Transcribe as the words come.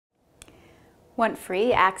Want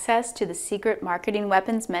free access to the secret marketing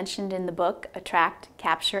weapons mentioned in the book, Attract,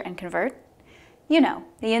 Capture, and Convert? You know,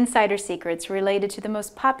 the insider secrets related to the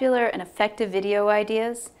most popular and effective video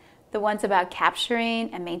ideas, the ones about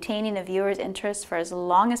capturing and maintaining a viewer's interest for as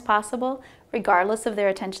long as possible, regardless of their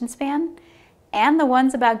attention span, and the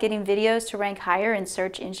ones about getting videos to rank higher in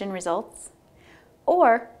search engine results?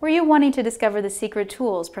 Or were you wanting to discover the secret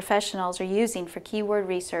tools professionals are using for keyword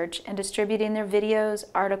research and distributing their videos,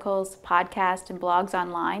 articles, podcasts, and blogs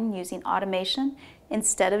online using automation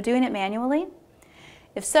instead of doing it manually?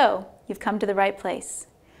 If so, you've come to the right place.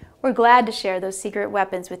 We're glad to share those secret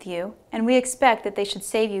weapons with you, and we expect that they should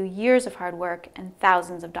save you years of hard work and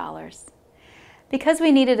thousands of dollars. Because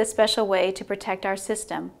we needed a special way to protect our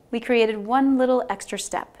system, we created one little extra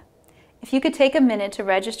step. If you could take a minute to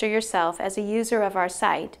register yourself as a user of our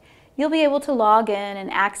site, you'll be able to log in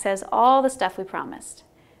and access all the stuff we promised.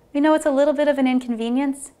 We know it's a little bit of an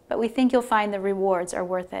inconvenience, but we think you'll find the rewards are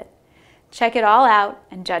worth it. Check it all out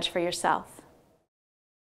and judge for yourself.